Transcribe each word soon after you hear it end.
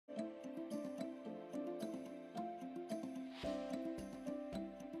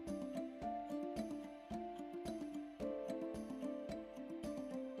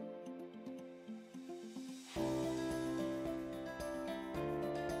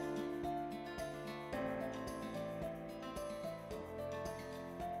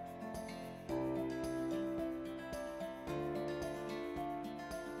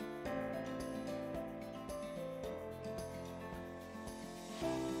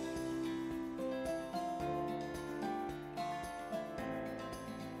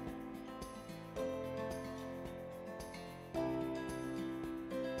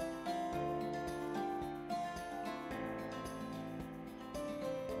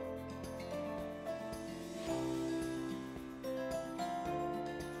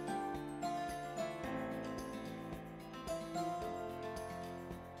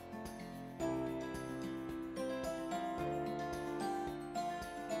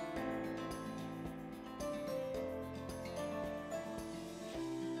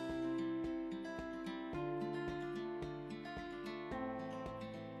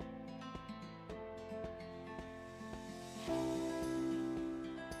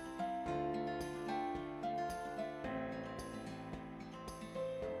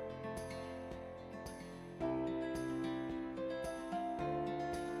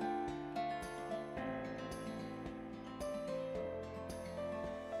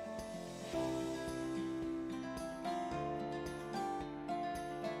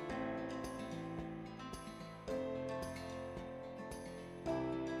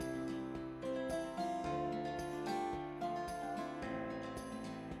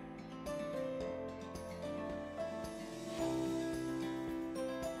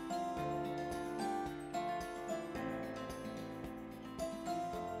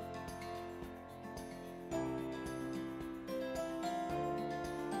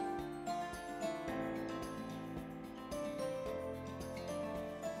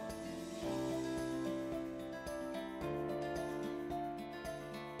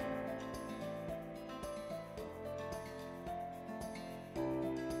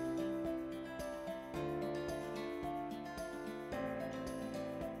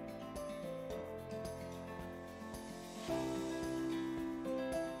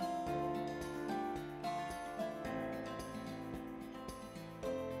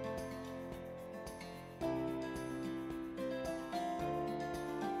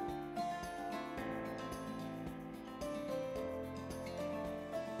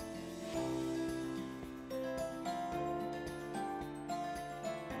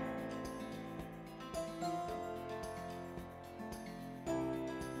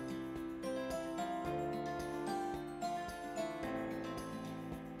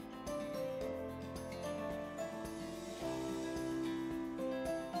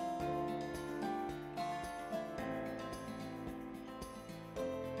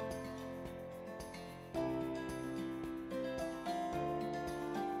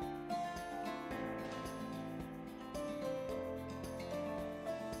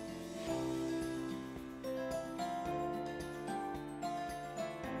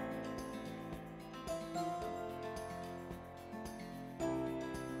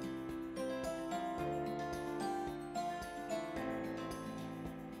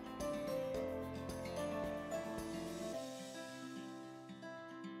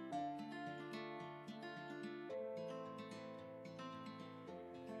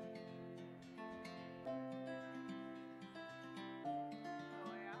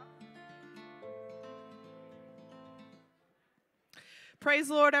Praise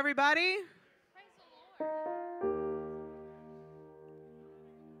the Lord, everybody.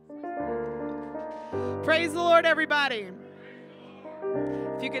 Praise the Lord, everybody.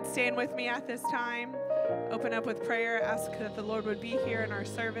 If you could stand with me at this time, open up with prayer, ask that the Lord would be here in our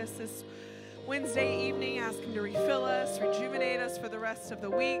service this Wednesday evening. Ask Him to refill us, rejuvenate us for the rest of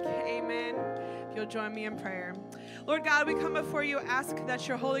the week. Amen. If you'll join me in prayer. Lord God, we come before you, ask that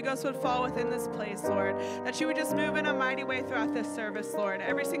your Holy Ghost would fall within this place, Lord, that you would just move in a mighty way throughout this service, Lord.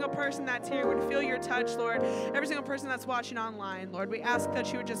 Every single person that's here would feel your touch, Lord. Every single person that's watching online, Lord, we ask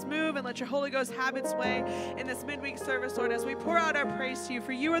that you would just move and let your Holy Ghost have its way in this midweek service, Lord, as we pour out our praise to you,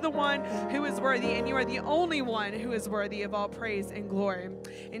 for you are the one who is worthy, and you are the only one who is worthy of all praise and glory.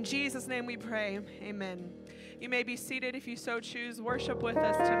 In Jesus' name we pray, amen. You may be seated if you so choose. Worship with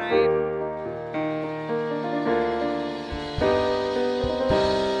us tonight.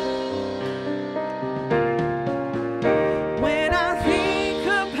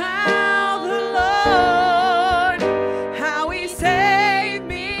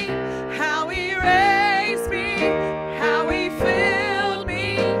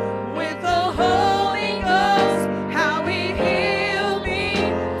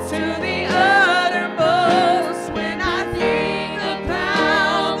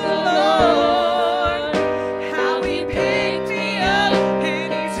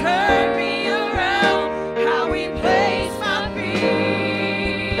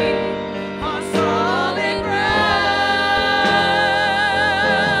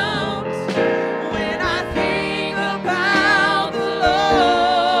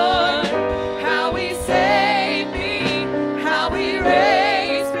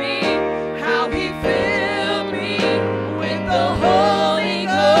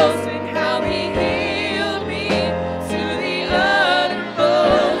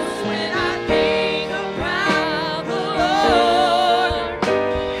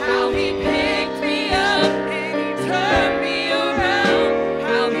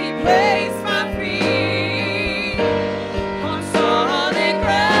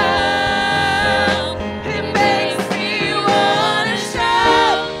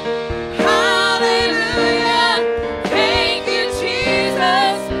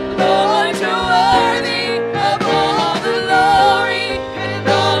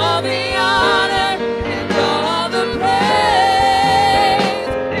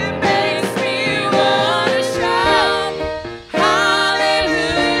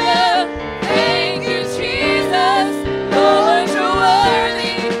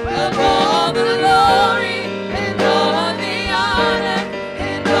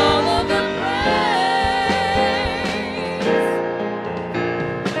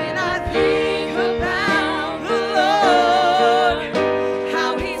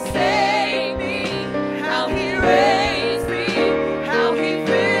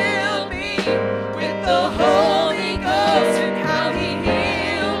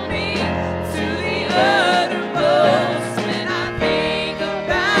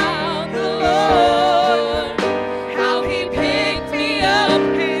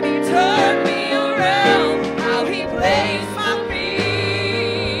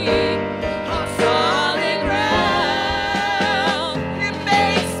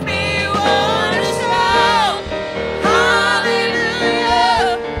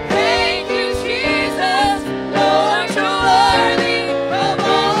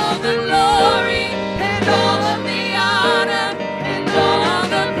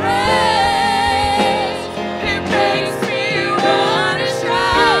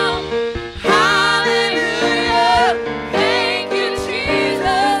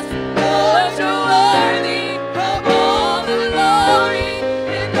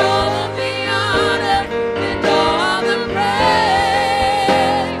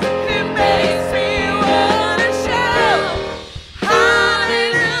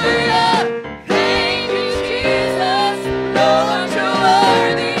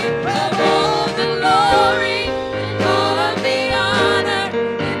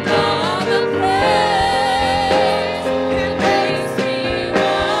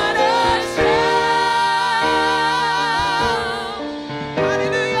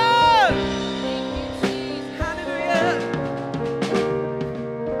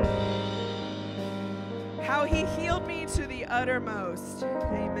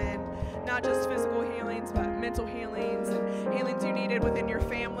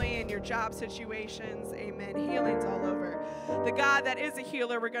 Situations, amen. Healing's all over. The God that is a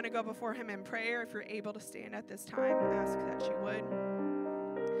healer, we're going to go before Him in prayer. If you're able to stand at this time, ask that you would.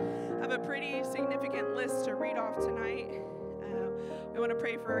 I have a pretty significant list to read off tonight. We want to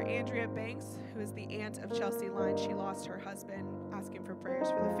pray for Andrea Banks, who is the aunt of Chelsea Line. She lost her husband asking for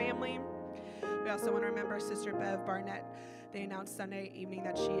prayers for the family. We also want to remember Sister Bev Barnett. They announced Sunday evening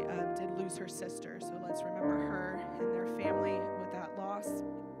that she did lose her sister. So let's remember her and their family with that loss.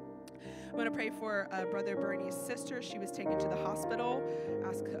 We want to pray for Brother Bernie's sister. She was taken to the hospital.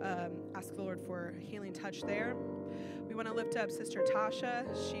 Ask the Lord for a healing touch there. We want to lift up Sister Tasha.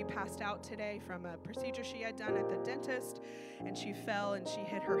 She passed out today from a procedure she had done at the dentist, and she fell and she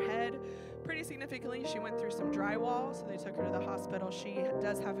hit her head pretty significantly. She went through some drywall, so they took her to the hospital. She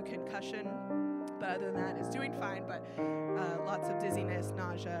does have a concussion, but other than that, is doing fine, but lots of dizziness,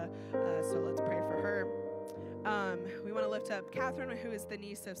 nausea, so let's pray for her. We want to lift up Catherine, who is the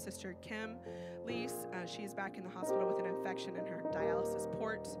niece of Sister Kim Lease. She's back in the hospital with an infection in her dialysis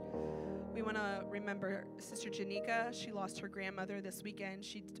port. We want to remember Sister Janika. She lost her grandmother this weekend.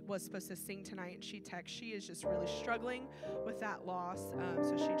 She was supposed to sing tonight, and she is just really struggling with that loss.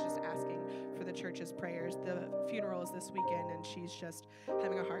 So she's just asking for the church's prayers. The funeral is this weekend, and she's just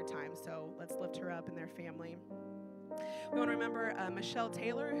having a hard time. So let's lift her up and their family. We want to remember Michelle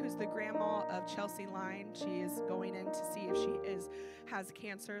Taylor, who's the grandma of Chelsea Line. She is going in to see if she has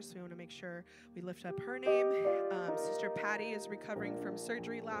cancer, so we want to make sure we lift up her name. Sister Patty is recovering from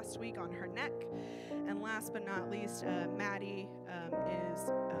surgery last week on her neck. And last but not least, Maddie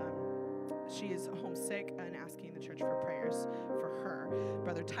she is homesick and asking the church for prayers for her.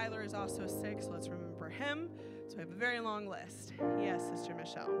 Brother Tyler is also sick, so let's remember him. So we have a very long list. Yes, Sister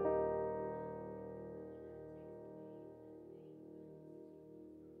Michelle.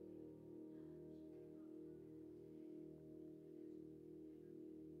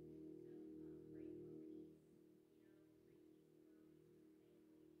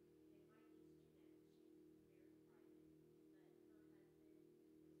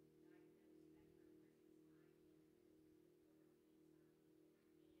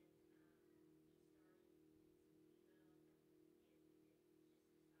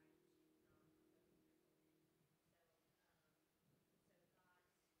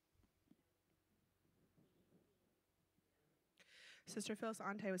 Sister Phyllis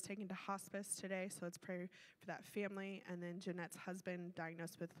Ante was taken to hospice today, so let's pray for that family. And then Jeanette's husband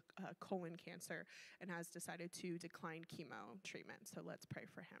diagnosed with colon cancer and has decided to decline chemo treatment, so let's pray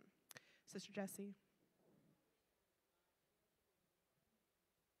for him. Sister Jessie.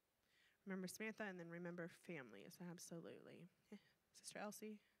 Remember Samantha, and then remember families, absolutely. Sister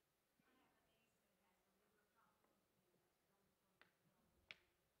Elsie.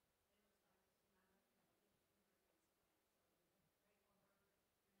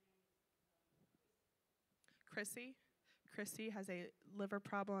 Chrissy has a liver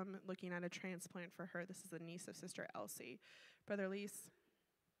problem, looking at a transplant for her. This is the niece of Sister Elsie. Brother Lise.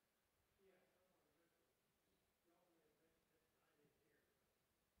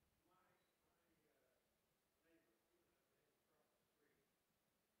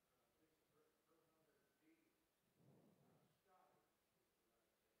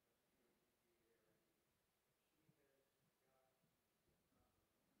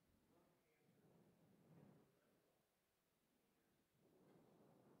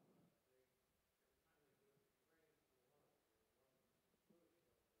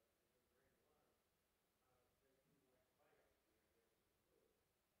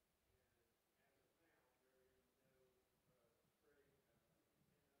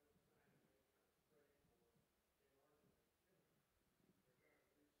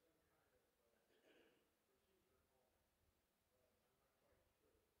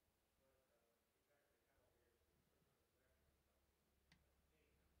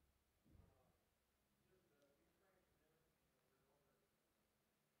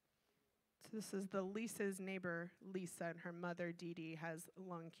 This is the Lisa's neighbor, Lisa, and her mother, Dee Dee, has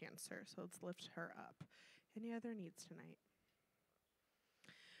lung cancer. So let's lift her up. Any other needs tonight?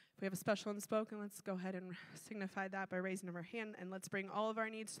 If we have a special unspoken, let's go ahead and signify that by raising our hand. And let's bring all of our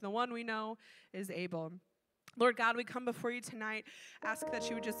needs to the one we know is able. Lord God, we come before you tonight, ask that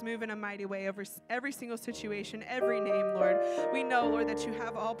you would just move in a mighty way over every single situation, every name, Lord. We know, Lord, that you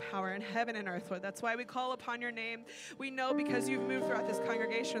have all power in heaven and earth, Lord. That's why we call upon your name. We know because you've moved throughout this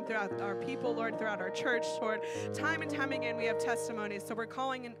congregation, throughout our people, Lord, throughout our church, Lord. Time and time again, we have testimonies. So we're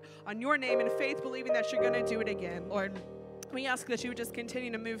calling on your name in faith, believing that you're going to do it again, Lord. We ask that you would just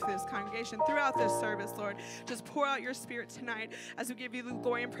continue to move through this congregation throughout this service, Lord. Just pour out your spirit tonight as we give you the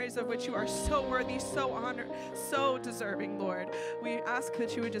glory and praise of which you are so worthy, so honored, so deserving, Lord. We ask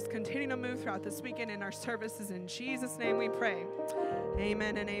that you would just continue to move throughout this weekend in our services. In Jesus' name we pray.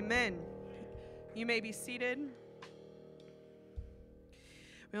 Amen and amen. You may be seated.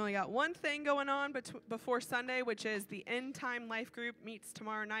 We only got one thing going on before Sunday, which is the End Time Life Group meets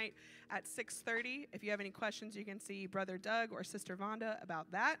tomorrow night at 6:30. If you have any questions, you can see Brother Doug or Sister Vonda about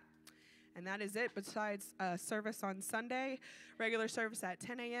that. And that is it besides service on Sunday. Regular service at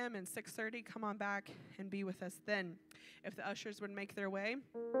 10 a.m. and 6:30. Come on back and be with us then. If the ushers would make their way.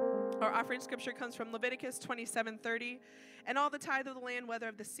 Our offering scripture comes from Leviticus 27:30. And all the tithe of the land, whether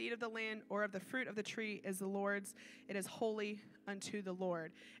of the seed of the land or of the fruit of the tree, is the Lord's. It is holy unto the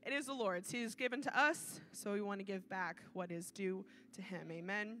Lord. It is the Lord's. He is given to us, so we want to give back what is due to him.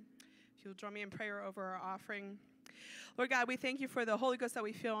 Amen. If you'll join me in prayer over our offering. Lord God, we thank you for the Holy Ghost that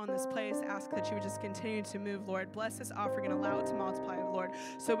we feel in this place. Ask that you would just continue to move, Lord. Bless this offering and allow it to multiply, Lord,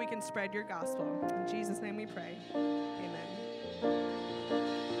 so we can spread your gospel. In Jesus' name we pray. Amen.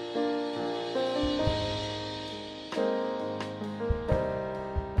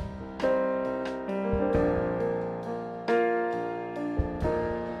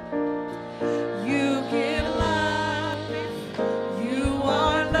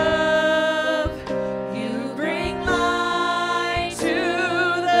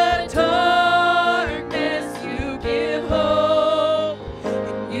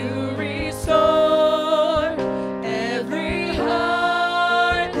 Every heart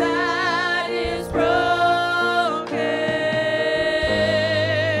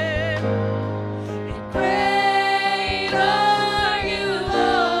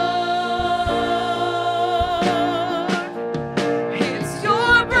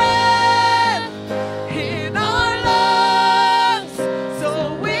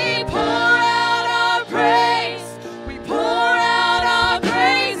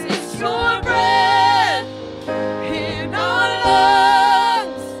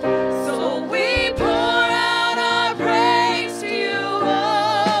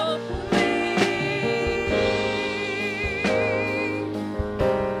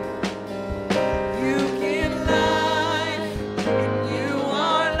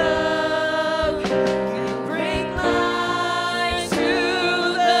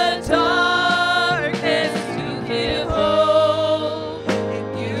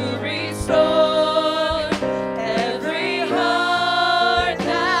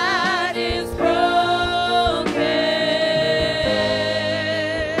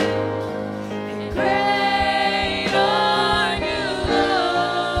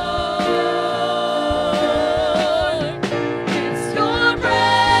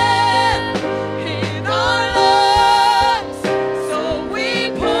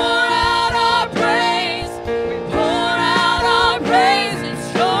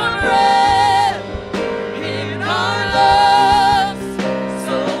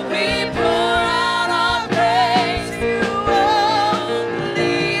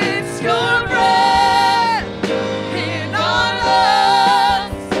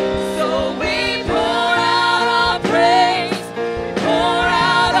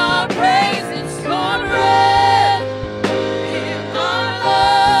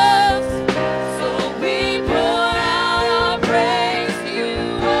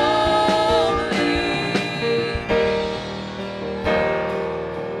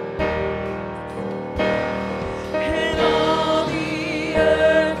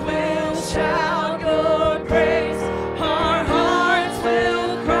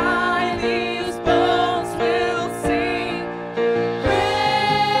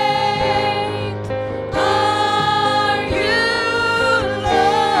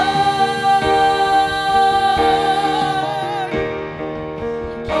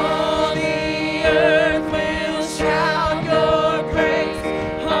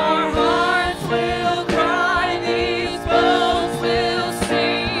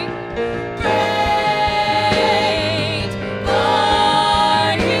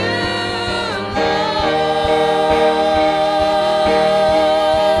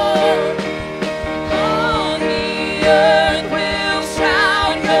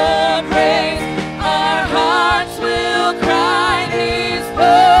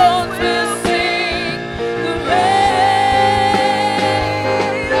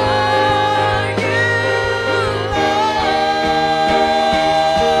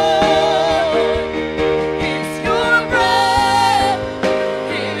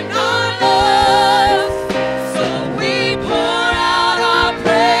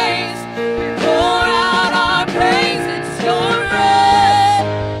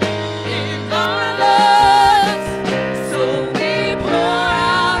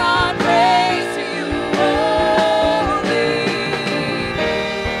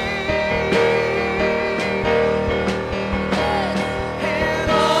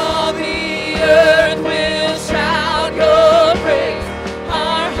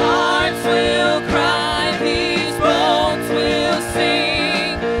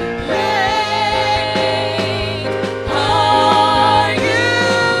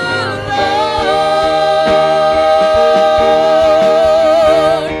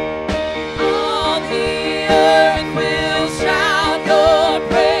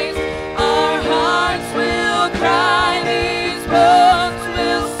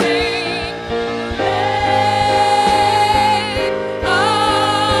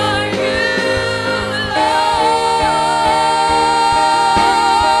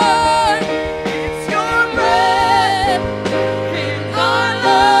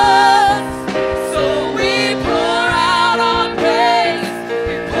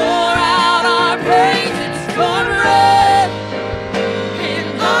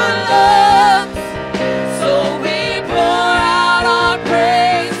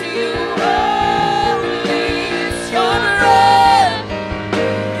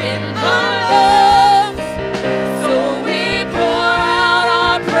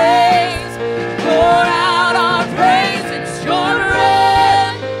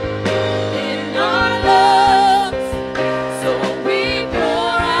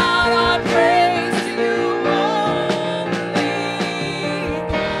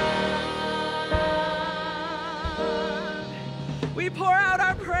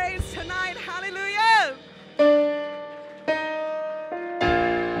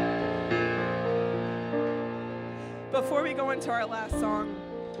before we go into our last song,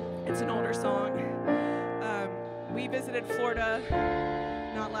 it's an older song. We visited Florida,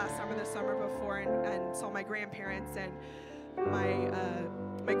 not last summer, the summer before, and saw my grandparents, and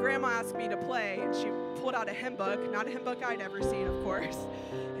my grandma asked me to play, and she pulled out a hymn book, not a hymn book I'd ever seen, of course,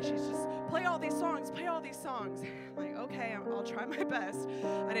 and she's just, play all these songs. I'm like, okay, I'll try my best.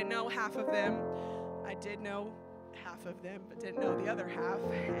 I didn't know half of them. I did know half of them, but didn't know the other half,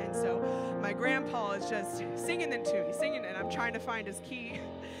 and so my grandpa is just singing in tune. He's singing, and I'm trying to find his key.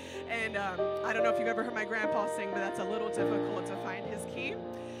 And I don't know if you've ever heard my grandpa sing, but that's a little difficult to find his key.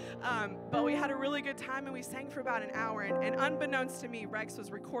 But we had a really good time, and we sang for about an hour. And unbeknownst to me, Rex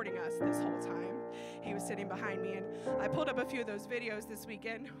was recording us this whole time. He was sitting behind me, and I pulled up a few of those videos this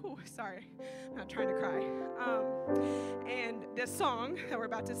weekend. Ooh, sorry, I'm not trying to cry. And this song that we're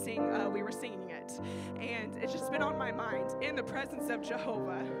about to sing, we were singing it. And it's just been on my mind, In the Presence of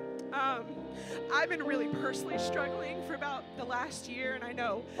Jehovah. I've been really personally struggling for about the last year, and I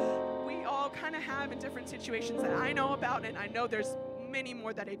know we all kind of have in different situations that I know about, and I know there's many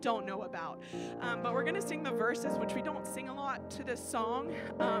more that I don't know about. But we're going to sing the verses, which we don't sing a lot to this song,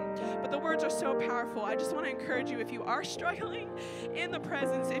 but the words are so powerful. I just want to encourage you, if you are struggling in the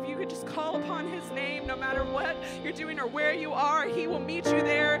presence, if you could just call upon his name, no matter what you're doing or where you are, he will meet you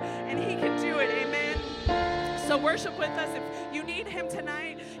there, and he can do it. Amen. So worship with us. If you need him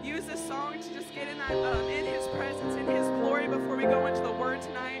tonight, use this song to just get in that in his presence, in his glory, before we go into the word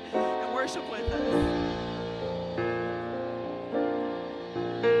tonight, and worship with us.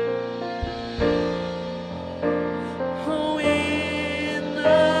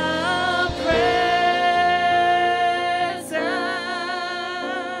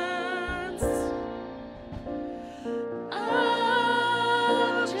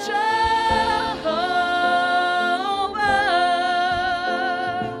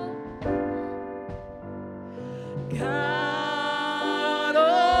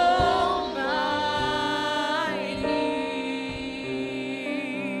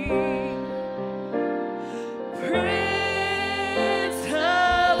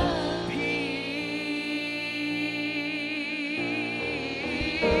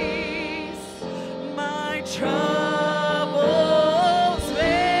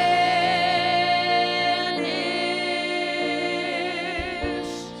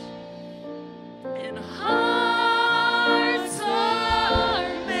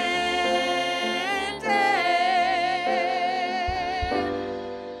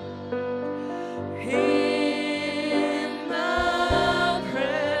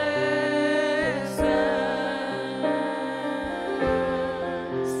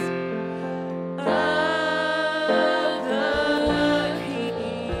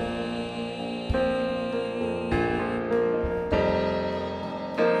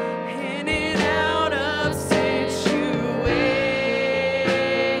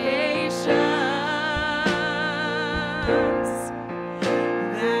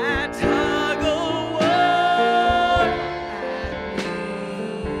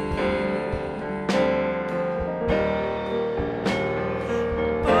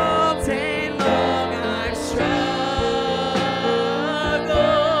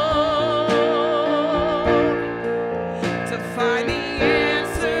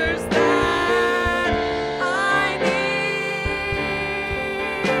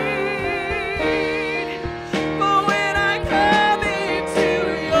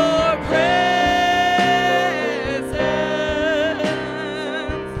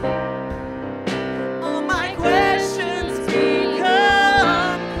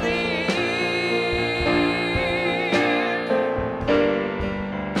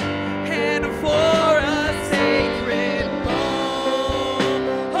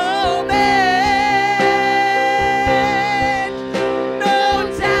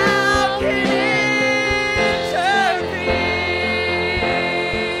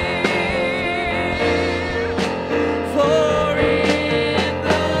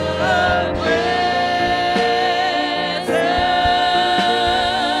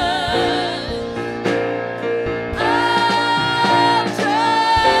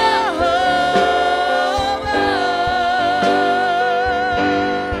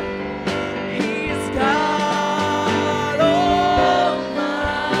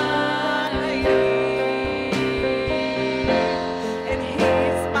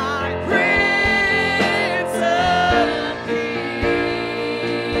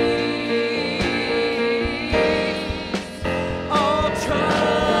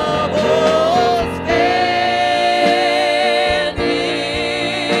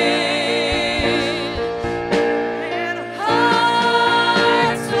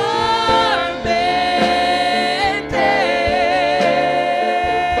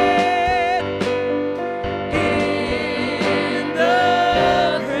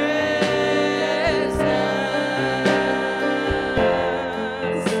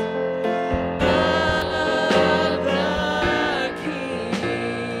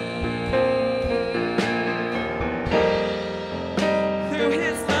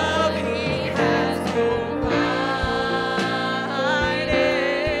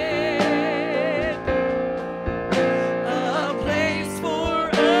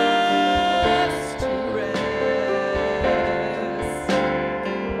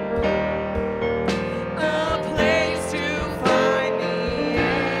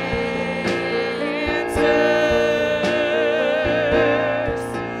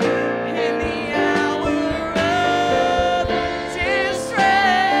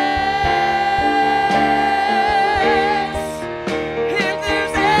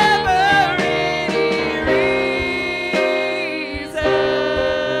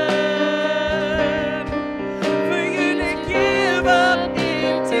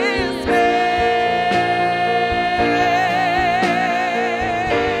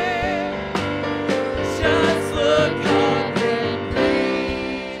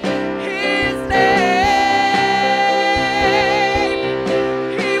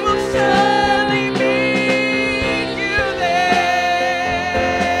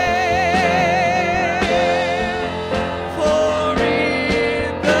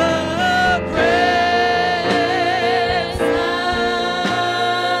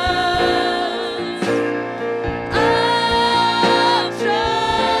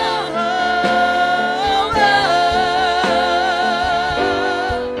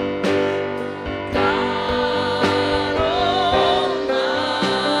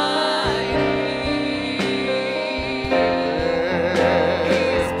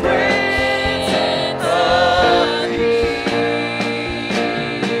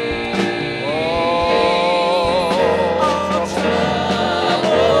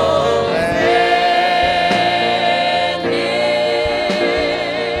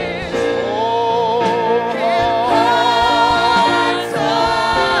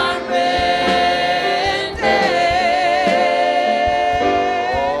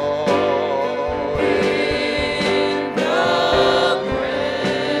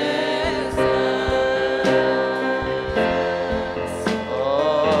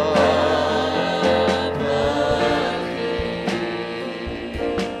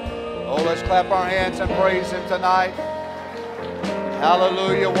 clap our hands and praise Him tonight?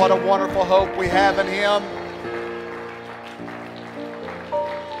 Hallelujah. What a wonderful hope we have in Him.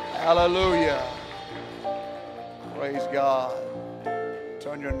 Hallelujah. Praise God.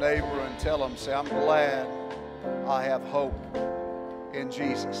 Turn your neighbor and tell him, say, I'm glad I have hope in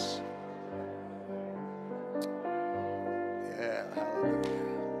Jesus. Yeah, hallelujah.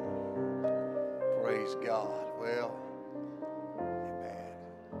 Praise God. Well, amen.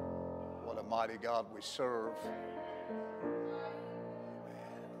 What a mighty God we serve. Amen.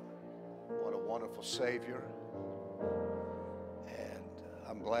 What a wonderful Savior. And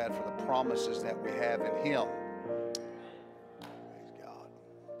I'm glad for the promises that we have in Him. Praise God.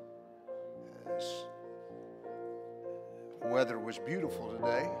 This weather was beautiful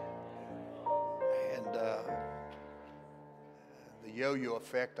today. And the yo-yo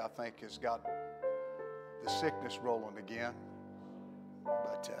effect, I think, has got the sickness rolling again.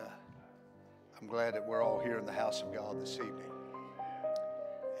 But I'm glad that we're all here in the house of God this evening.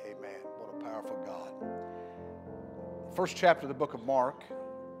 Amen. What a powerful God. First chapter of the book of Mark.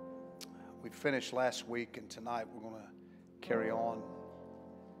 We finished last week, and tonight we're going to carry on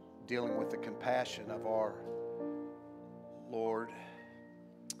dealing with the compassion of our Lord.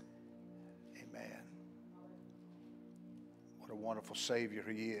 Amen. What a wonderful Savior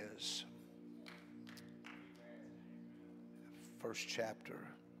He is. First chapter,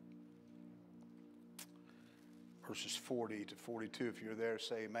 verses 40 to 42. If you're there,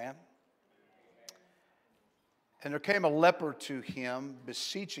 say amen. And there came a leper to him,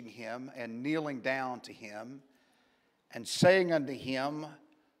 beseeching him, and kneeling down to him, and saying unto him,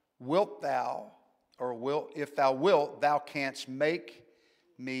 Wilt thou, if thou wilt, thou canst make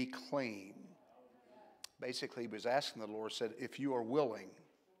me clean. Basically, he was asking the Lord, said, if you are willing,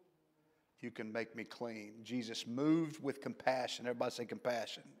 you can make me clean. Jesus, moved with compassion, everybody say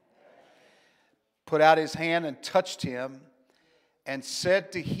compassion, put out his hand and touched him, and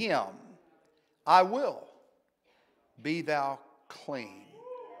said to him, I will. Be thou clean.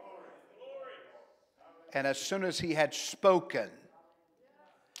 And as soon as he had spoken,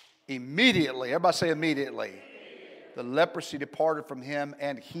 immediately, everybody say immediately, the leprosy departed from him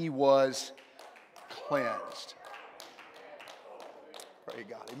and he was cleansed. Praise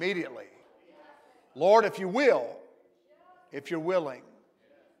God. Immediately. Lord, if you will, if you're willing.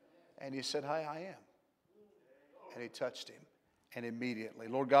 And he said, Hi, I am. And he touched him. And immediately.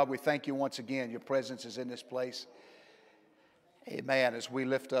 Lord God, we thank you once again. Your presence is in this place. Amen. As we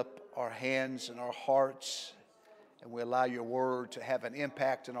lift up our hands and our hearts and we allow your word to have an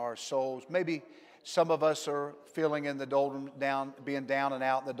impact in our souls. Maybe some of us are feeling in the doldrums, being down and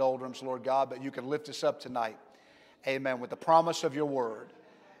out in the doldrums, Lord God, but you can lift us up tonight. Amen. With the promise of your word.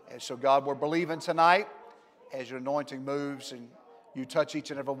 And so, God, we're believing tonight as your anointing moves and you touch each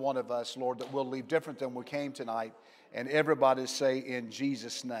and every one of us, Lord, that we'll leave different than we came tonight. And everybody say, in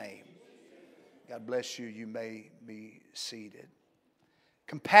Jesus' name. God bless you. You may be seated.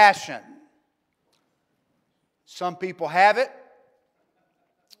 Compassion. Some people have it,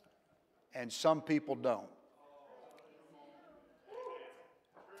 and some people don't.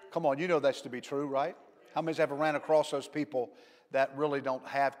 Come on, you know that's to be true, right? How many's ever ran across those people that really don't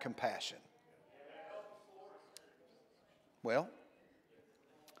have compassion? Well,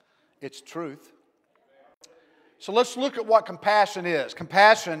 it's truth. So let's look at what compassion is.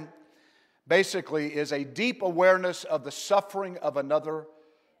 Compassion basically is a deep awareness of the suffering of another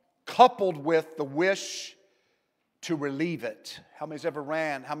coupled with the wish to relieve it. How many's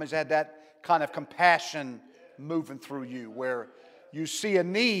had that kind of compassion moving through you where you see a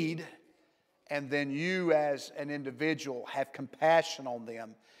need and then you as an individual have compassion on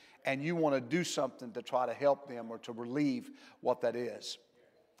them and you want to do something to try to help them or to relieve what that is.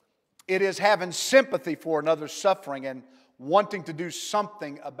 It is having sympathy for another's suffering and wanting to do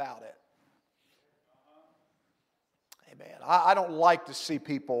something about it. Amen. I don't like to see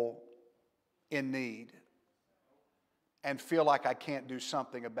people in need and feel like I can't do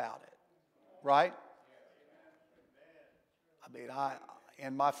something about it. Right? I mean,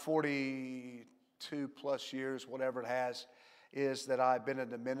 in my 42 plus years, whatever it has, is that I've been in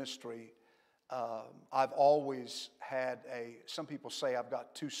the ministry, I've always had some people say I've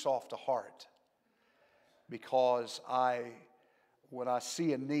got too soft a heart because when I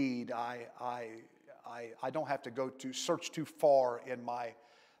see a need, I don't have to go to search too far in my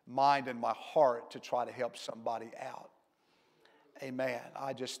mind and my heart to try to help somebody out. Amen.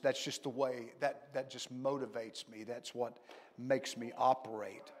 That's just the way, that just motivates me. That's what makes me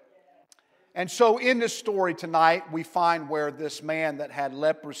operate. And so in this story tonight, we find where this man that had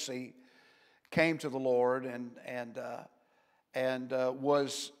leprosy came to the Lord and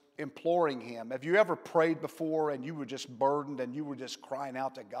was imploring him. Have you ever prayed before and you were just burdened and you were just crying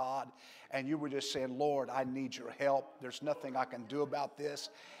out to God and you were just saying, Lord, I need your help. There's nothing I can do about this.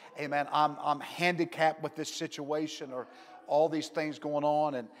 Amen. I'm handicapped with this situation or all these things going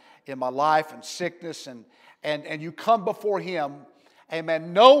on and in my life and sickness and you come before him,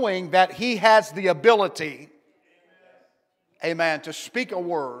 amen, knowing that he has the ability, amen, to speak a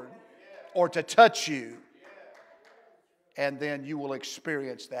word or to touch you. And then you will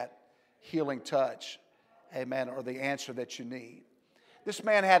experience that healing touch, amen, or the answer that you need. This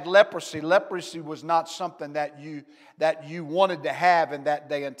man had leprosy. Leprosy was not something that you wanted to have in that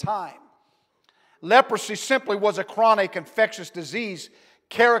day and time. Leprosy simply was a chronic infectious disease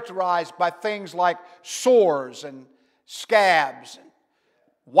characterized by things like sores and scabs, and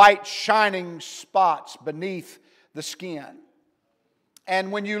white shining spots beneath the skin.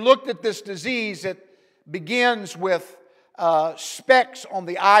 And when you looked at this disease, it begins with specks on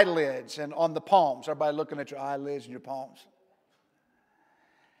the eyelids and on the palms. Everybody looking at your eyelids and your palms?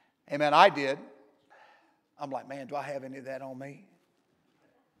 Amen, I did. I'm like, man, do I have any of that on me?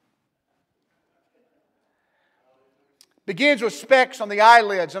 Begins with specks on the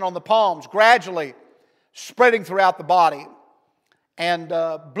eyelids and on the palms, gradually spreading throughout the body and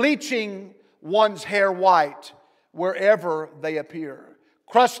bleaching one's hair white wherever they appear,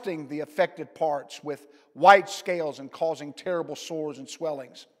 crusting the affected parts with white scales and causing terrible sores and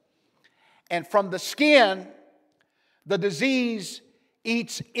swellings. And from the skin, the disease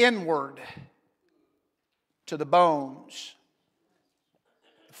eats inward to the bones,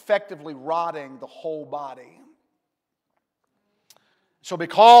 effectively rotting the whole body. So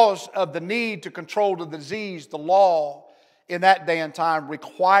because of the need to control the disease, the law in that day and time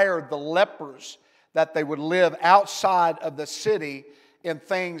required the lepers that they would live outside of the city in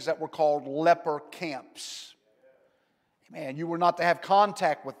things that were called leper camps. Man, you were not to have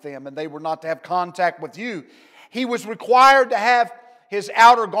contact with them, and they were not to have contact with you. He was required to have his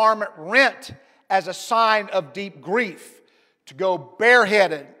outer garment rent as a sign of deep grief, to go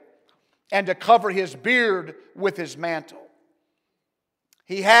bareheaded, and to cover his beard with his mantle.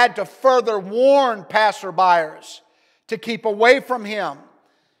 He had to further warn passerbyers to keep away from him.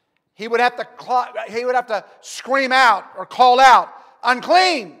 He would have to scream out or call out,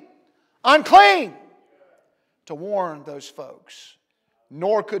 unclean, unclean, to warn those folks.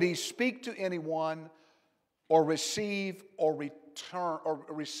 Nor could he speak to anyone or receive or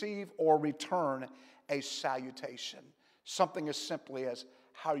return a salutation. Something as simply as,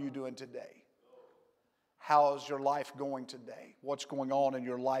 how are you doing today? How is your life going today? What's going on in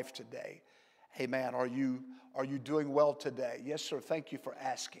your life today? Amen. Are you doing well today? Yes, sir. Thank you for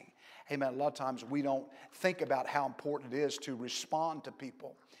asking. Amen. A lot of times we don't think about how important it is to respond to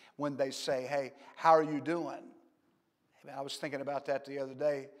people when they say, hey, how are you doing? Amen. I was thinking about that the other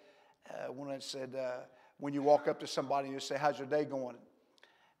day when I said, when you walk up to somebody and you say, how's your day going?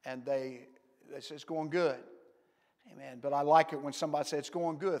 And they say, it's going good. Amen. But I like it when somebody says, it's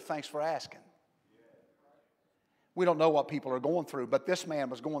going good. Thanks for asking. We don't know what people are going through, but this man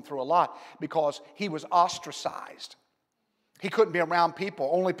was going through a lot because he was ostracized. He couldn't be around people,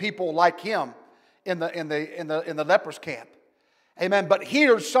 only people like him in the lepers camp. Amen. But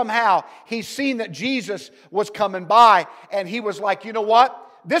here somehow he's seen that Jesus was coming by, and he was like, you know what?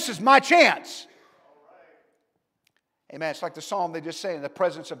 This is my chance. Amen. It's like the psalm they just say, in the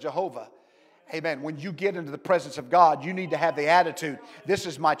presence of Jehovah. Amen. When you get into the presence of God, you need to have the attitude, this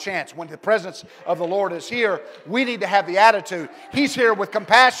is my chance. When the presence of the Lord is here, we need to have the attitude. He's here with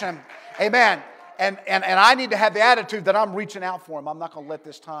compassion. Amen. And I need to have the attitude that I'm reaching out for him. I'm not going to let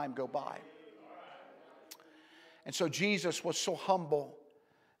this time go by. And so Jesus was so humble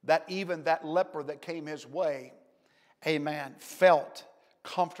that even that leper that came his way, amen, felt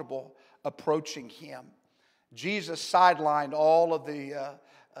comfortable approaching him. Jesus sidelined all of the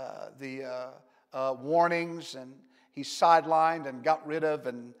warnings, and he sidelined and got rid of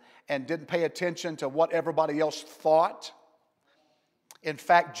and didn't pay attention to what everybody else thought. In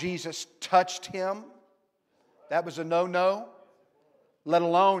fact, Jesus touched him. That was a no-no, let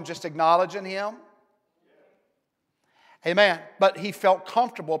alone just acknowledging him. Amen. But he felt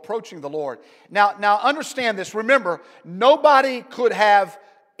comfortable approaching the Lord. Now understand this. Remember, nobody could have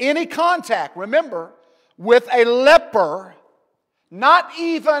any contact, remember, with a leper, not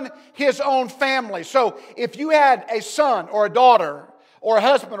even his own family. So if you had a son or a daughter or a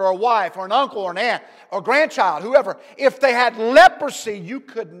husband or a wife or an uncle or an aunt or grandchild, whoever, if they had leprosy, you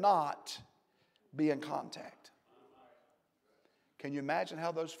could not be in contact. Can you imagine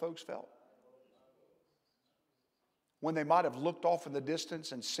how those folks felt? When they might have looked off in the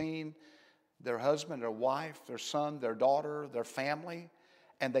distance and seen their husband, their wife, their son, their daughter, their family,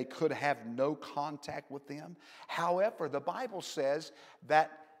 and they could have no contact with them. However, the Bible says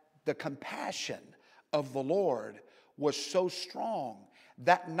that the compassion of the Lord was so strong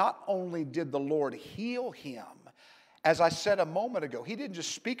that not only did the Lord heal him, as I said a moment ago, he didn't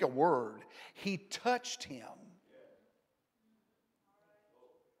just speak a word, he touched him.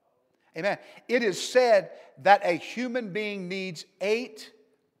 Amen. It is said that a human being needs 8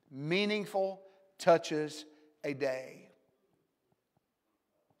 meaningful touches a day.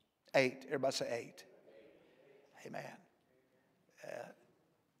 8. Everybody say 8. Amen.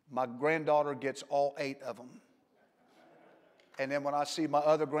 My granddaughter gets all 8 of them. And then when I see my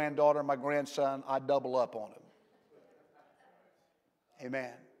other granddaughter and my grandson, I double up on them.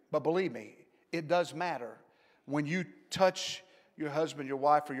 Amen. But believe me, it does matter when you touch your husband, your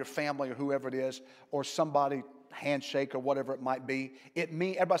wife, or your family, or whoever it is, or somebody, handshake or whatever it might be.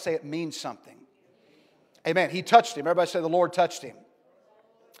 Everybody say it means something. Amen. He touched him. Everybody say the Lord touched him.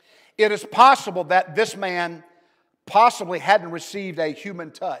 It is possible that this man possibly hadn't received a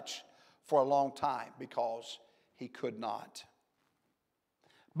human touch for a long time because he could not.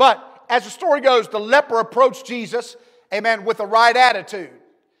 But as the story goes, the leper approached Jesus, amen, with the right attitude.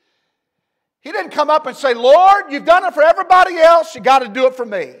 He didn't come up and say, Lord, you've done it for everybody else, you got to do it for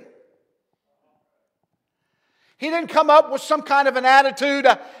me. He didn't come up with some kind of an attitude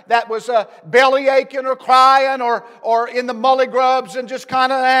that was belly aching or crying or in the mully grubs and just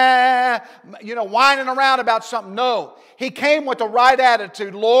kind of, whining around about something. No, he came with the right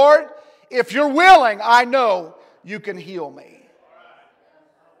attitude. Lord, if you're willing, I know you can heal me.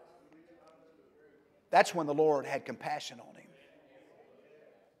 That's when the Lord had compassion on him.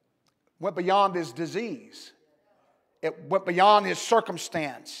 Went beyond his disease. It went beyond his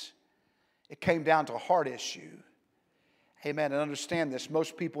circumstance. It came down to a heart issue. Amen. And understand this.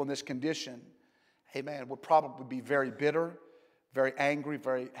 Most people in this condition, amen, would probably be very bitter, very angry,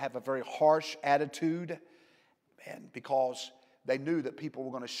 have a very harsh attitude. And because they knew that people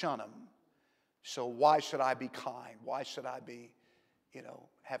were going to shun them. So why should I be kind? Why should I be,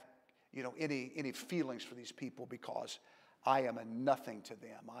 have any feelings for these people? Because I am a nothing to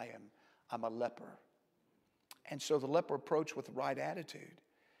them. I'm a leper. And so the leper approached with the right attitude.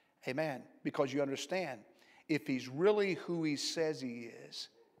 Amen. Because you understand, if he's really who he says he is,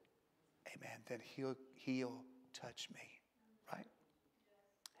 amen, then he'll touch me. Right?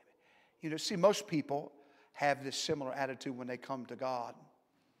 See, most people have this similar attitude when they come to God.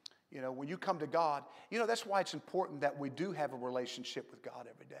 When you come to God, that's why it's important that we do have a relationship with God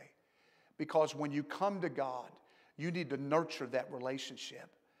every day. Because when you come to God, you need to nurture that relationship.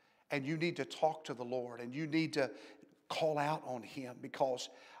 And you need to talk to the Lord. And you need to call out on Him. Because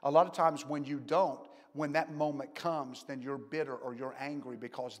a lot of times when you don't, when that moment comes, then you're bitter or you're angry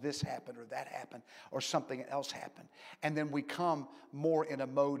because this happened or that happened or something else happened. And then we come more in a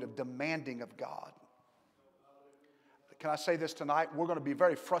mode of demanding of God. Can I say this tonight? We're going to be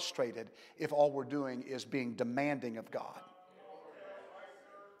very frustrated if all we're doing is being demanding of God.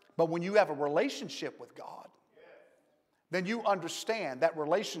 But when you have a relationship with God, then you understand that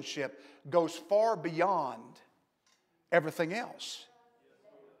relationship goes far beyond everything else.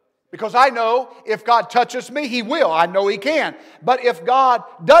 Because I know if God touches me, He will. I know He can. But if God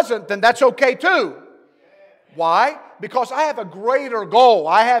doesn't, then that's okay too. Why? Because I have a greater goal.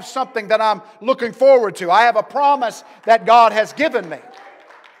 I have something that I'm looking forward to. I have a promise that God has given me.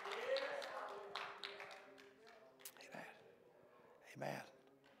 Amen.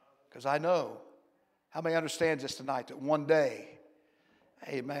 Because I know, how many understands this tonight, that one day,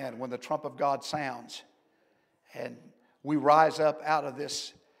 amen, when the trump of God sounds and we rise up out of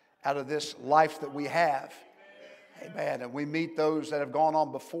this life that we have, amen, and we meet those that have gone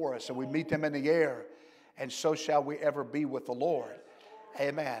on before us and we meet them in the air, and so shall we ever be with the Lord.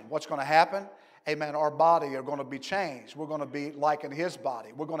 Amen. What's going to happen? Amen. Our body are going to be changed. We're going to be like in His body.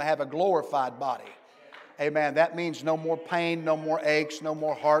 We're going to have a glorified body. Amen. That means no more pain, no more aches, no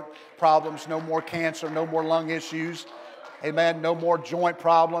more heart problems, no more cancer, no more lung issues. Amen. No more joint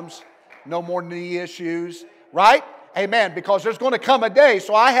problems, no more knee issues. Right? Amen. Because there's going to come a day,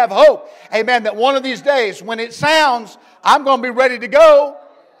 so I have hope. Amen. That one of these days, when it sounds, I'm going to be ready to go.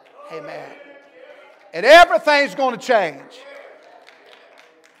 Amen. And everything's going to change.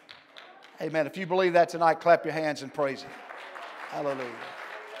 Amen. If you believe that tonight, clap your hands and praise Him. Hallelujah.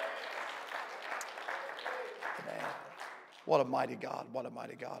 Amen. What a mighty God. What a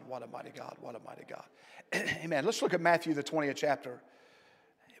mighty God. What a mighty God. What a mighty God. Amen. Let's look at Matthew, the 20th chapter.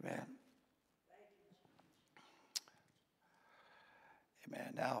 Amen.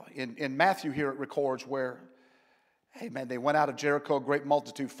 Amen. Now, in Matthew here it records where, amen, they went out of Jericho, a great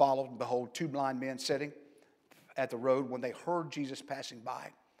multitude followed, and behold, 2 blind men sitting at the road when they heard Jesus passing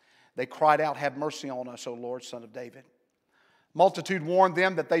by. They cried out, "Have mercy on us, O Lord, Son of David." Multitude warned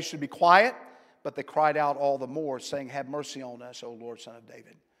them that they should be quiet, but they cried out all the more, saying, "Have mercy on us, O Lord, Son of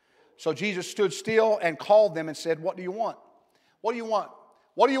David." So Jesus stood still and called them and said, "What do you want? What do you want?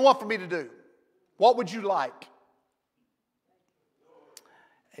 What do you want for me to do? What would you like?"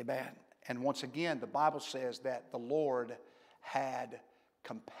 Amen. And once again, the Bible says that the Lord had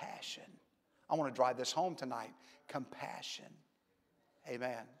compassion. I want to drive this home tonight. Compassion.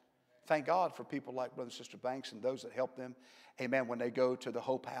 Amen. Thank God for people like Brother and Sister Banks and those that help them. Amen. When they go to the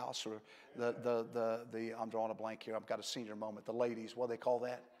Hope House or the I'm drawing a blank here. I've got a senior moment. The ladies, what do they call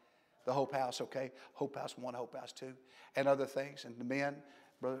that? The Hope House, okay? Hope House 1, Hope House 2, and other things. And the men,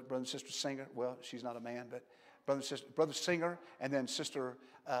 brother and sister Singer, well, she's not a man, but brother Singer, and then sister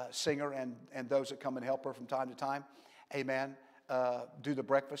Singer, and those that come and help her from time to time. Amen. Do the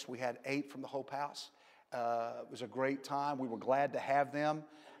breakfast. We had 8 from the Hope House. It was a great time. We were glad to have them.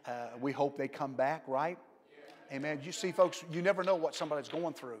 We hope they come back, right? Amen. You see, folks, you never know what somebody's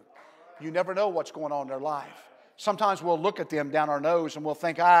going through. You never know what's going on in their life. Sometimes we'll look at them down our nose and we'll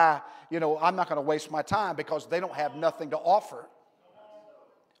think, I'm not going to waste my time because they don't have nothing to offer.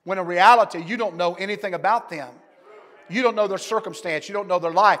 When in reality, you don't know anything about them. You don't know their circumstance. You don't know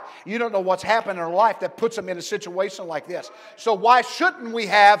their life. You don't know what's happened in their life that puts them in a situation like this. So why shouldn't we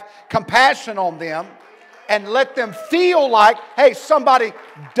have compassion on them and let them feel like, hey, somebody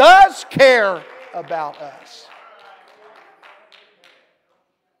does care about us?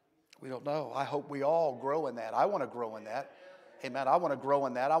 We don't know. I hope we all grow in that. I want to grow in that. Amen. I want to grow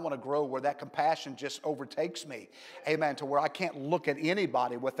in that. I want to grow where that compassion just overtakes me. Amen. To where I can't look at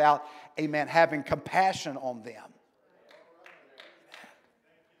anybody without, amen, having compassion on them.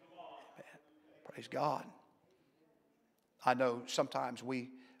 Amen. Praise God. I know sometimes we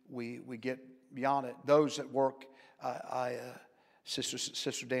get beyond it. Those that work,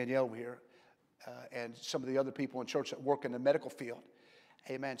 Sister Danielle here, and some of the other people in church that work in the medical field.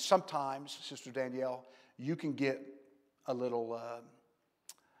 Amen. Sometimes, Sister Danielle, you can get a little,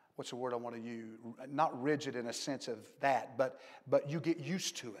 what's the word I want to use? Not rigid in a sense of that, but you get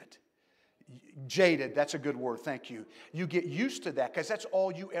used to it. Jaded, that's a good word, thank you. You get used to that because that's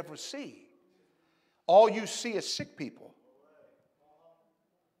all you ever see. All you see is sick people.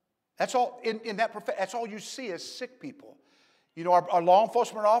 That's all, that's all you see is sick people. You know, our law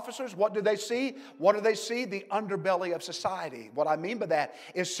enforcement officers, what do they see? What do they see? The underbelly of society. What I mean by that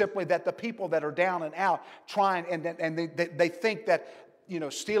is simply that the people that are down and out trying, and they think that, you know,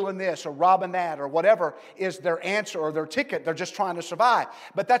 stealing this or robbing that or whatever is their answer or their ticket. They're just trying to survive.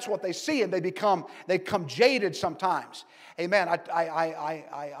 But that's what they see, and they become jaded sometimes. Amen.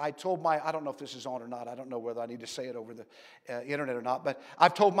 I told I don't know if this is on or not. I don't know whether I need to say it over the internet or not. But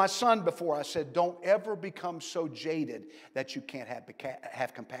I've told my son before, I said, don't ever become so jaded that you can't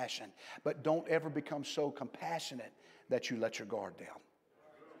have compassion. But don't ever become so compassionate that you let your guard down.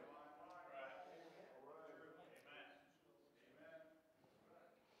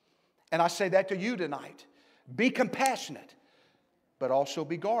 And I say that to you tonight. Be compassionate, but also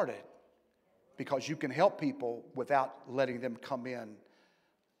be guarded. Because you can help people without letting them come in,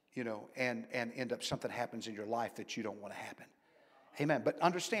 you know, and end up something happens in your life that you don't want to happen. Amen. But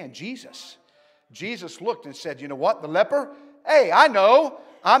understand, Jesus looked and said, you know what, the leper, hey, I know.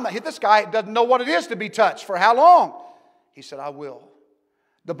 This guy doesn't know what it is to be touched. For how long? He said, I will.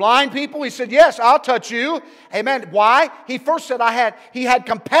 The blind people, he said, yes, I'll touch you. Amen. Why? He first said he had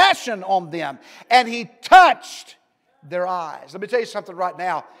compassion on them, and he touched their eyes. Let me tell you something right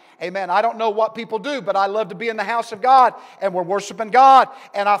now. Amen. I don't know what people do, but I love to be in the house of God, and we're worshiping God,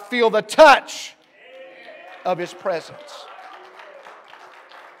 and I feel the touch of His presence.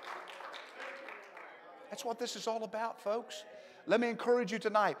 That's what this is all about, folks. Let me encourage you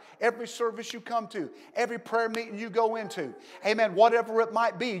tonight. Every service you come to, every prayer meeting you go into, amen, whatever it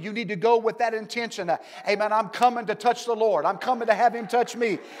might be, you need to go with that intention. Amen, I'm coming to touch the Lord. I'm coming to have Him touch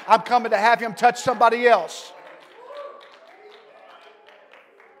me. I'm coming to have Him touch somebody else.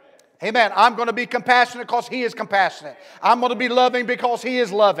 Amen. I'm going to be compassionate because He is compassionate. I'm going to be loving because He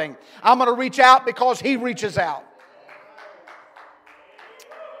is loving. I'm going to reach out because He reaches out.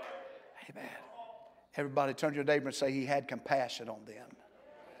 Amen. Everybody turn to your neighbor and say, He had compassion on them.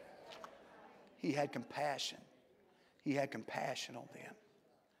 He had compassion. He had compassion on them.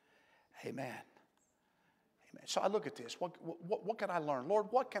 Amen. Amen. So I look at this. What can I learn? Lord,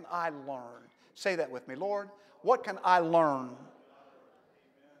 what can I learn? Say that with me. Lord, what can I learn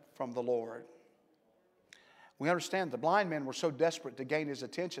from the Lord? We understand the blind men were so desperate to gain His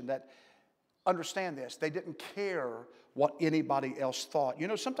attention that, understand this, they didn't care what anybody else thought. You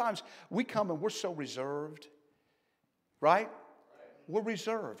know, sometimes we come and we're so reserved. Right? We're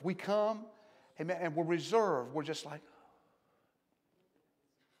reserved. We come, amen, and we're reserved. We're just like,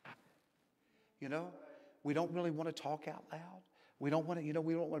 you know, we don't really want to talk out loud. We don't want to,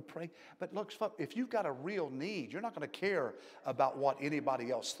 we don't want to pray. But look, if you've got a real need, you're not going to care about what anybody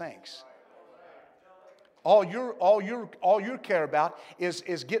else thinks. All you care about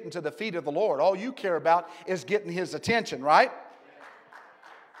is getting to the feet of the Lord. All you care about is getting His attention, right?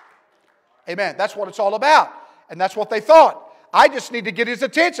 Amen. That's what it's all about. And that's what they thought. I just need to get His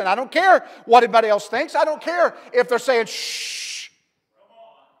attention. I don't care what anybody else thinks. I don't care if they're saying, shh.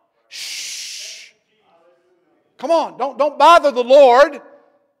 Shh. Come on, don't bother the Lord.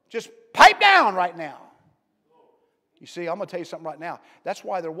 Just pipe down right now. You see, I'm going to tell you something right now. That's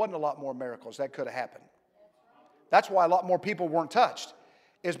why there wasn't a lot more miracles that could have happened. That's why a lot more people weren't touched.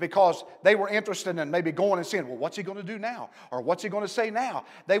 Is because they were interested in maybe going and seeing, well, what's he going to do now? Or what's he going to say now?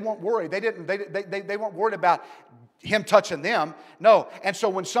 They weren't worried. They weren't worried about him touching them. No. And so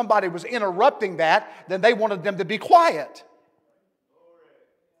when somebody was interrupting that, then they wanted them to be quiet.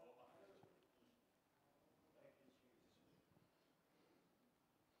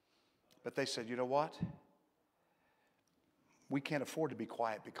 But they said, you know what? We can't afford to be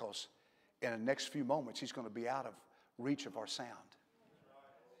quiet because in the next few moments, he's going to be out of reach of our sound.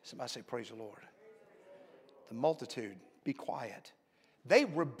 Somebody say, praise the Lord. The multitude, be quiet. They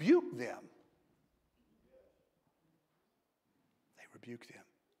rebuked them. They rebuked them.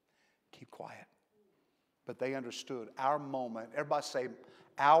 Keep quiet. But they understood our moment. Everybody say,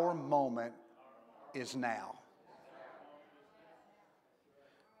 our moment is now.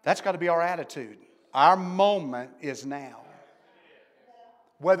 That's got to be our attitude. Our moment is now.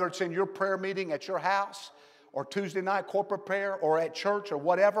 Whether it's in your prayer meeting at your house, or Tuesday night corporate prayer, or at church, or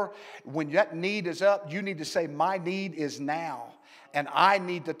whatever, when that need is up, you need to say, my need is now. And I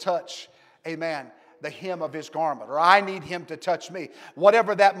need to touch, amen, the hem of His garment. Or I need Him to touch me.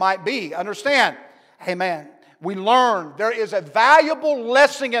 Whatever that might be. Understand, amen. We learn there is a valuable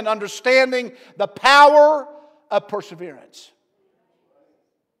lesson in understanding the power of perseverance.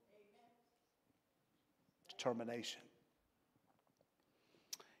 Determination.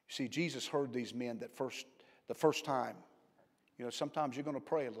 You see, Jesus heard these men the first time. You know, sometimes you're going to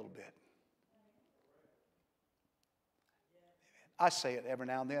pray a little bit. I say it every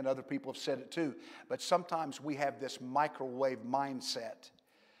now and then. Other people have said it too. But sometimes we have this microwave mindset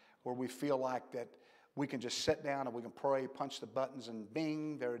where we feel like that we can just sit down and we can pray, punch the buttons, and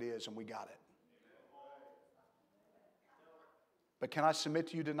bing, there it is, and we got it. But can I submit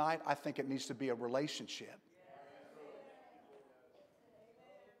to you tonight? I think it needs to be a relationship.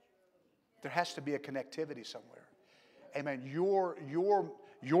 There has to be a connectivity somewhere. Amen.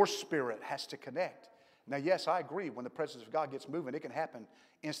 Your spirit has to connect. Now, yes, I agree. When the presence of God gets moving, it can happen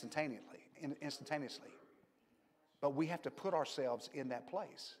instantaneously. But we have to put ourselves in that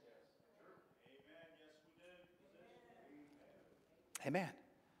place. Amen.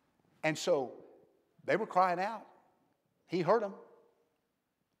 And so they were crying out. He heard them.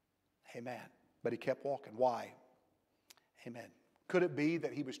 Amen. But he kept walking. Why? Amen. Could it be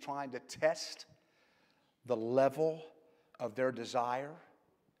that he was trying to test the level of their desire?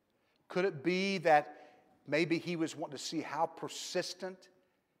 Could it be that maybe he was wanting to see how persistent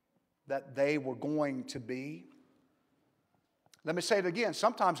that they were going to be? Let me say it again.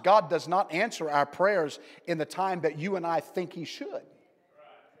 Sometimes God does not answer our prayers in the time that you and I think He should.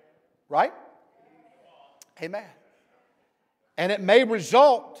 Right? Amen. And it may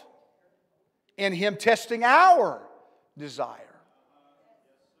result in Him testing our desire.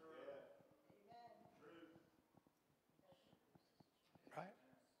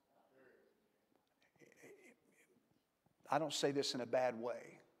 I don't say this in a bad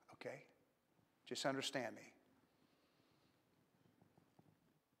way, okay? Just understand me.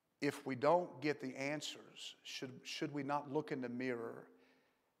 If we don't get the answers, should we not look in the mirror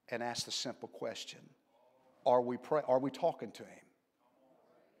and ask the simple question, are we talking to Him?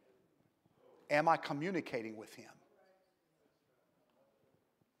 Am I communicating with Him?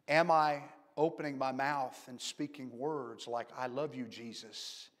 Am I opening my mouth and speaking words like, I love you,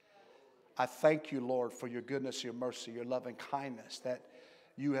 Jesus? I thank you, Lord, for your goodness, your mercy, your loving kindness that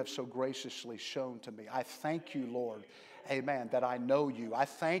you have so graciously shown to me. I thank you, Lord, amen, that I know you. I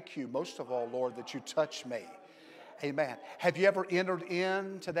thank you, most of all, Lord, that you touch me. Amen. Have you ever entered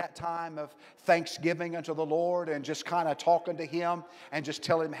into that time of thanksgiving unto the Lord and just kind of talking to Him and just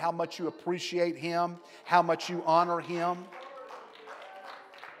telling Him how much you appreciate Him, how much you honor Him?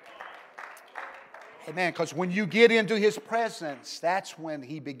 Amen. Because when you get into His presence, that's when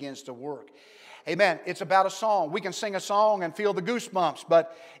He begins to work. Amen. It's about a song. We can sing a song and feel the goosebumps,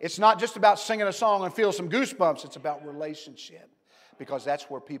 but it's not just about singing a song and feel some goosebumps. It's about relationship, because that's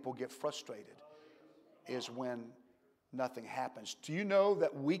where people get frustrated, is when nothing happens. Do you know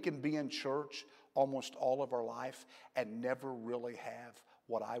that we can be in church almost all of our life and never really have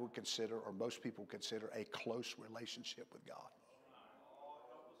what I would consider, or most people consider, a close relationship with God?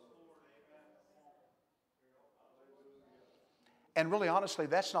 And really, honestly,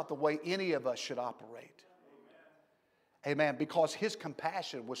 that's not the way any of us should operate. Amen. Because His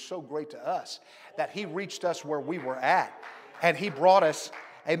compassion was so great to us that He reached us where we were at. And He brought us,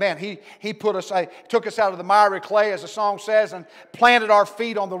 amen, He put us, took us out of the miry clay, as the song says, and planted our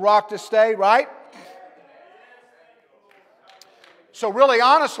feet on the rock to stay, right? So really,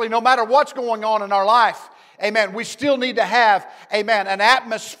 honestly, no matter what's going on in our life, amen, we still need to have, amen, an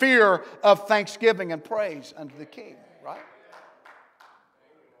atmosphere of thanksgiving and praise unto the King, right?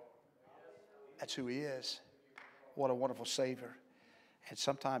 That's who He is. What a wonderful Savior. And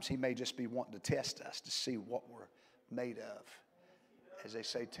sometimes He may just be wanting to test us to see what we're made of. As they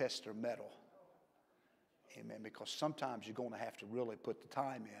say, test their metal. Amen. Because sometimes you're going to have to really put the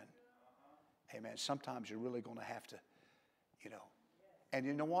time in. Amen. Sometimes you're really going to have to, And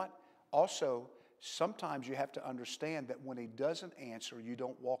you know what? Also, sometimes you have to understand that when He doesn't answer, you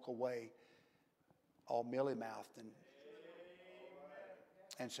don't walk away all mealy-mouthed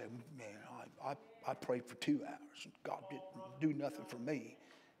and say, man, I prayed for 2 hours and God didn't do nothing for me.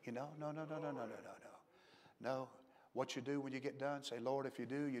 No. No. What you do when you get done, say, Lord, if you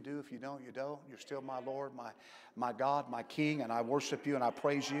do, you do. If you don't, you don't. You're still my Lord, my God, my King, and I worship you and I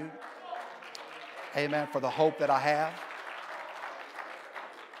praise you. Amen. For the hope that I have.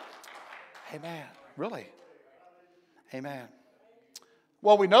 Amen. Really. Amen.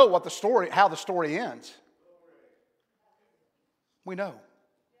 Well, we know how the story ends. We know.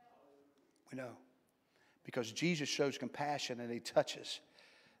 Because Jesus shows compassion and He touches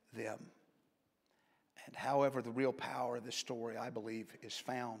them. And however, the real power of this story, I believe, is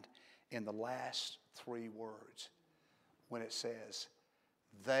found in the last 3 words when it says,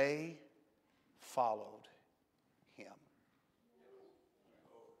 they followed Him.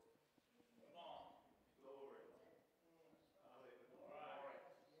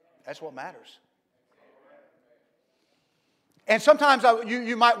 That's what matters. And sometimes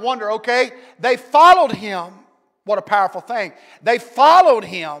you might wonder, okay, they followed Him. What a powerful thing. They followed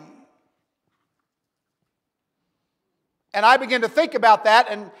Him. And I began to think about that,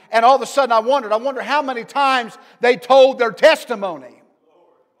 and all of a sudden I wonder how many times they told their testimony.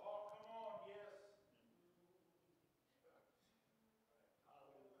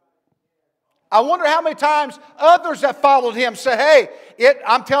 I wonder how many times others that followed Him say, hey,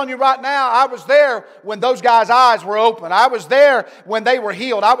 I'm telling you right now, I was there when those guys' eyes were open. I was there when they were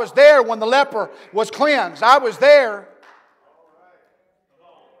healed. I was there when the leper was cleansed. I was there.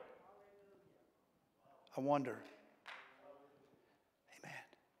 I wonder. Amen.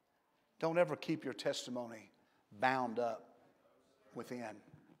 Don't ever keep your testimony bound up within.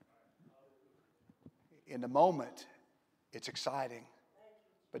 In the moment, it's exciting,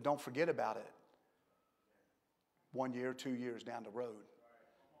 but don't forget about it. 1 year, 2 years down the road.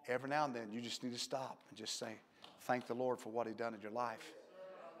 Every now and then, you just need to stop and just say, thank the Lord for what He done in your life.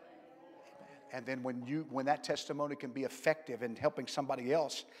 And then when that testimony can be effective in helping somebody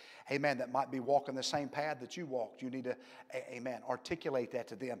else, amen, that might be walking the same path that you walked, you need to, amen, articulate that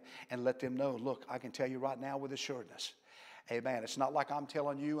to them and let them know, look, I can tell you right now with assuredness, amen, it's not like I'm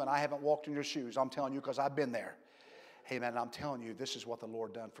telling you and I haven't walked in your shoes. I'm telling you because I've been there. Amen. And I'm telling you, this is what the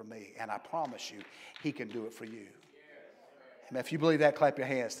Lord done for me. And I promise you, He can do it for you. Amen. If you believe that, clap your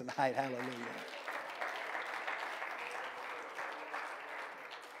hands tonight. Hallelujah.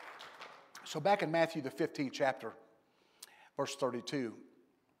 So back in Matthew the 15th chapter, verse 32,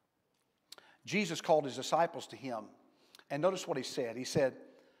 Jesus called His disciples to Him. And notice what He said. He said,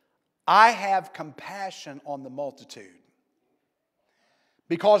 I have compassion on the multitude,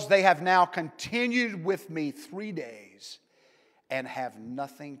 because they have now continued with me 3 days and have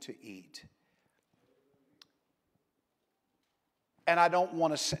nothing to eat. And I don't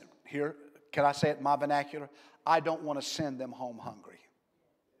want to send, here, can I say it in my vernacular? I don't want to send them home hungry,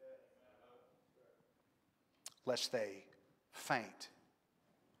 lest they faint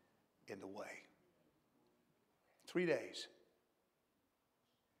in the way. 3 days.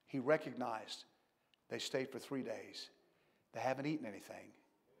 He recognized they stayed for 3 days. They haven't eaten anything.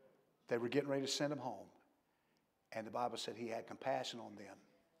 They were getting ready to send them home. And the Bible said He had compassion on them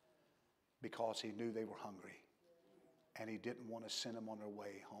because He knew they were hungry. And He didn't want to send them on their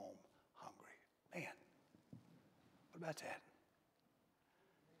way home hungry. Man, what about that?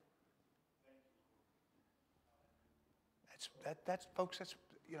 That's folks, that's,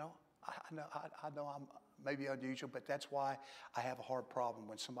 you know, I know I'm maybe unusual, but that's why I have a hard problem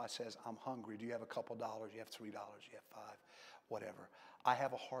when somebody says, I'm hungry. Do you have a couple dollars? You have $3. You have 5, whatever. I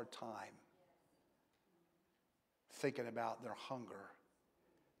have a hard time thinking about their hunger.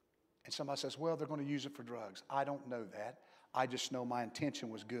 And somebody says, well, they're going to use it for drugs. I don't know that. I just know my intention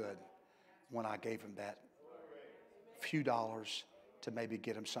was good when I gave them that few dollars to maybe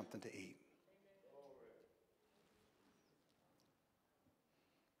get them something to eat.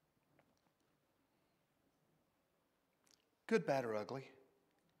 Good, bad, or ugly.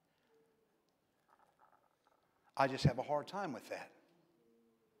 I just have a hard time with that.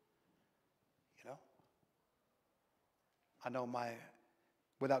 You know? I know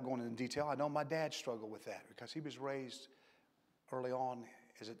without going into detail, I know my dad struggled with that because he was raised early on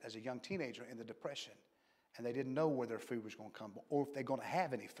as a young teenager in the Depression. And they didn't know where their food was going to come or if they're going to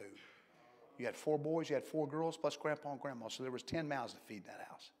have any food. You had 4 boys, you had 4 girls, plus grandpa and grandma. So there was 10 mouths to feed in that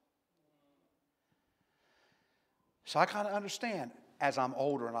house. So I kind of understand as I'm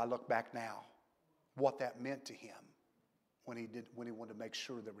older and I look back now what that meant to him when he wanted to make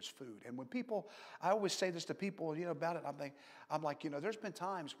sure there was food. And when people, I always say this to people, you know, about it. I'm like, you know, there's been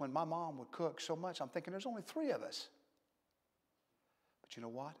times when my mom would cook so much. I'm thinking there's only 3 of us. But you know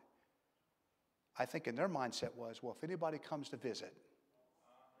what? I think in their mindset was, well, if anybody comes to visit,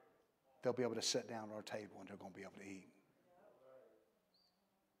 they'll be able to sit down at our table and they're going to be able to eat.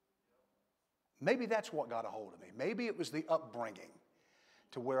 Maybe that's what got a hold of me. Maybe it was the upbringing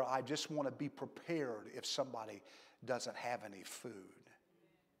to where I just want to be prepared if somebody doesn't have any food.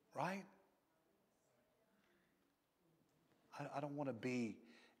 Right? I don't want to be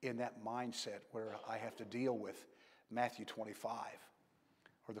in that mindset where I have to deal with Matthew 25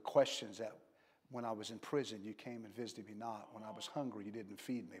 or the questions that when I was in prison, you came and visited me not. When I was hungry, you didn't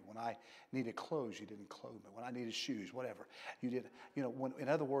feed me. When I needed clothes, you didn't clothe me. When I needed shoes, whatever. You didn't, you know, in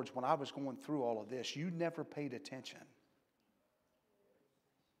other words, when I was going through all of this, you never paid attention.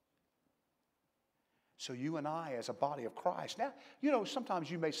 So you and I as a body of Christ. Now, you know,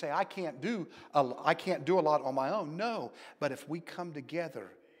 sometimes you may say, I can't do a lot on my own. No, but if we come together,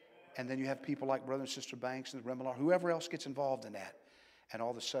 and then you have people like Brother and Sister Banks and Remillard, whoever else gets involved in that, and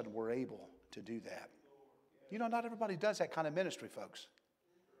all of a sudden we're able to do that. You know, not everybody does that kind of ministry, folks.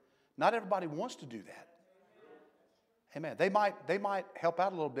 Not everybody wants to do that. Amen. They might help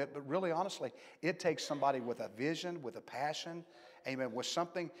out a little bit, but really, honestly, it takes somebody with a vision, with a passion, amen, with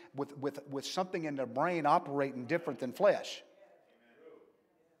something in their brain operating different than flesh.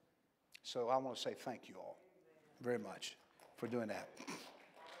 So I want to say thank you all very much for doing that.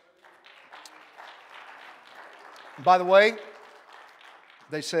 By the way,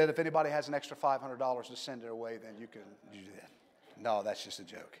 they said if anybody has an extra $500 to send their way, then you can do that. No, that's just a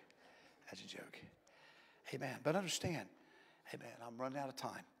joke. That's a joke. Amen. But understand, amen, I'm running out of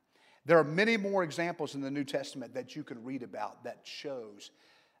time. There are many more examples in the New Testament that you can read about that shows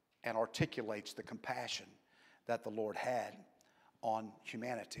and articulates the compassion that the Lord had on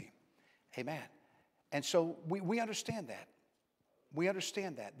humanity. Amen. And so we understand that. We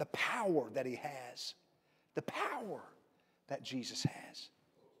understand that. The power that He has. The power that Jesus has.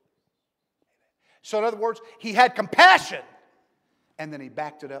 So in other words, He had compassion and then He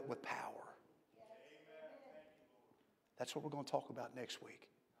backed it up with power. That's what we're going to talk about next week.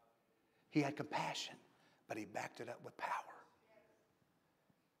 He had compassion, but He backed it up with power.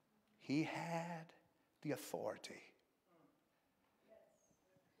 He had the authority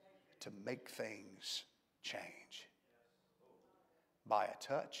to make things change by a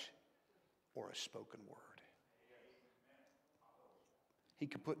touch or a spoken word. He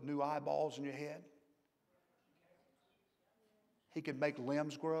could put new eyeballs in your head. He could make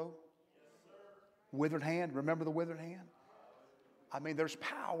limbs grow. Withered hand, remember the withered hand? I mean, there's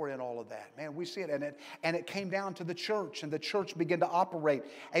power in all of that. Man, we see it. And it came down to the church, and the church began to operate,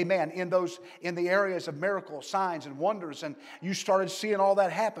 amen, in the areas of miracles, signs, and wonders. And you started seeing all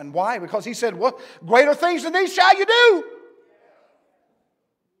that happen. Why? Because He said, well, greater things than these shall you do.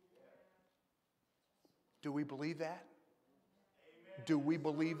 Do we believe that? Do we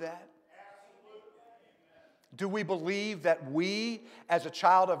believe that? Do we believe that we, as a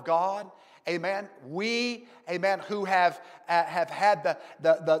child of God, amen, we, amen, who have had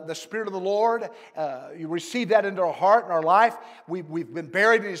the Spirit of the Lord, you receive that into our heart and our life, we've been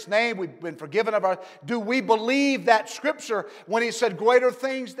buried in His name, we've been forgiven of our, do we believe that Scripture when He said, greater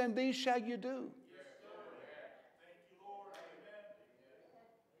things than these shall you do?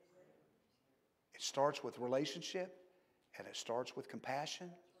 It starts with relationship and it starts with compassion.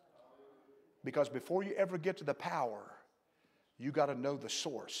 Because before you ever get to the power, you got to know the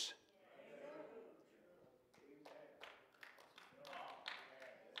source.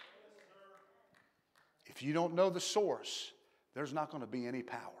 If you don't know the source, there's not going to be any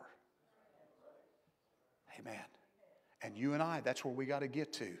power. Amen. And you and I, that's where we got to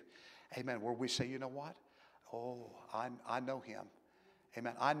get to. Amen. Where we say, you know what? Oh, I know him.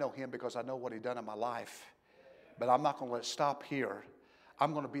 Amen. I know him because I know what he's done in my life. But I'm not going to let it stop here.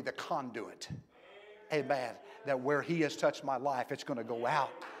 I'm going to be the conduit. Amen. That where he has touched my life, it's going to go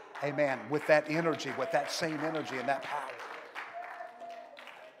out. Amen. With that energy, with that same energy and that power.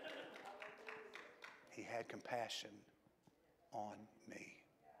 He had compassion on me.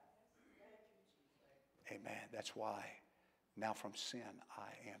 Amen. That's why now from sin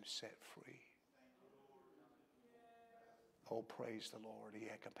I am set free. Oh, praise the Lord. He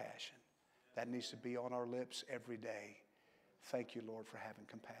had compassion. That needs to be on our lips every day. Thank you, Lord, for having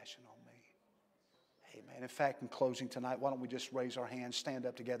compassion on me. Amen. In fact, in closing tonight, why don't we just raise our hands, stand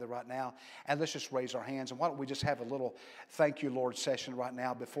up together right now, and let's just raise our hands. And why don't we just have a little thank you, Lord, session right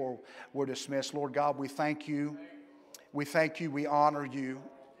now before we're dismissed. Lord God, we thank you. We thank you. We honor you.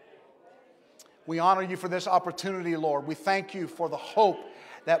 We honor you for this opportunity, Lord. We thank you for the hope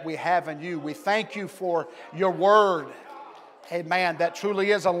that we have in you. We thank you for your word. Amen. That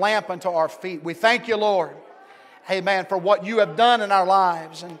truly is a lamp unto our feet. We thank you, Lord. Amen. For what you have done in our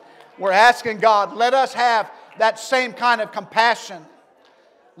lives. And we're asking God, let us have that same kind of compassion.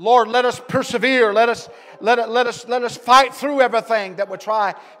 Lord, let us persevere. Let us fight through everything that would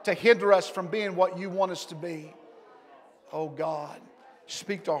try to hinder us from being what you want us to be. Oh God,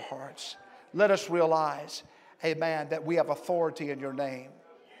 speak to our hearts. Let us realize, amen, that we have authority in your name.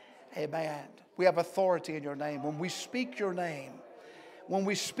 Amen. We have authority in your name. When we speak your name, when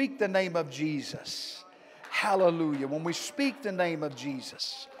we speak the name of Jesus, hallelujah. When we speak the name of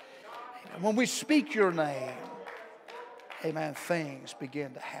Jesus, when we speak your name, amen, things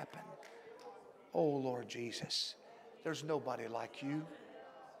begin to happen. Oh, Lord Jesus, there's nobody like you.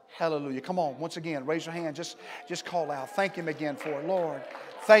 Hallelujah. Come on, once again, raise your hand. Just call out. Thank him again for it. Lord,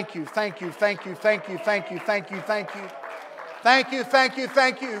 thank you, thank you, thank you, thank you, thank you, thank you, thank you. Thank you, thank you,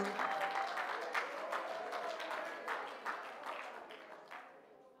 thank you.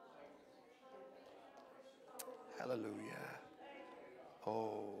 Hallelujah.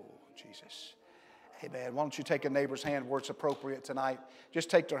 Oh, Jesus. Amen. Why don't you take a neighbor's hand where it's appropriate tonight? Just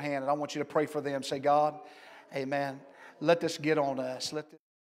take their hand and I want you to pray for them. Say, God, amen. Let this get on us. Let this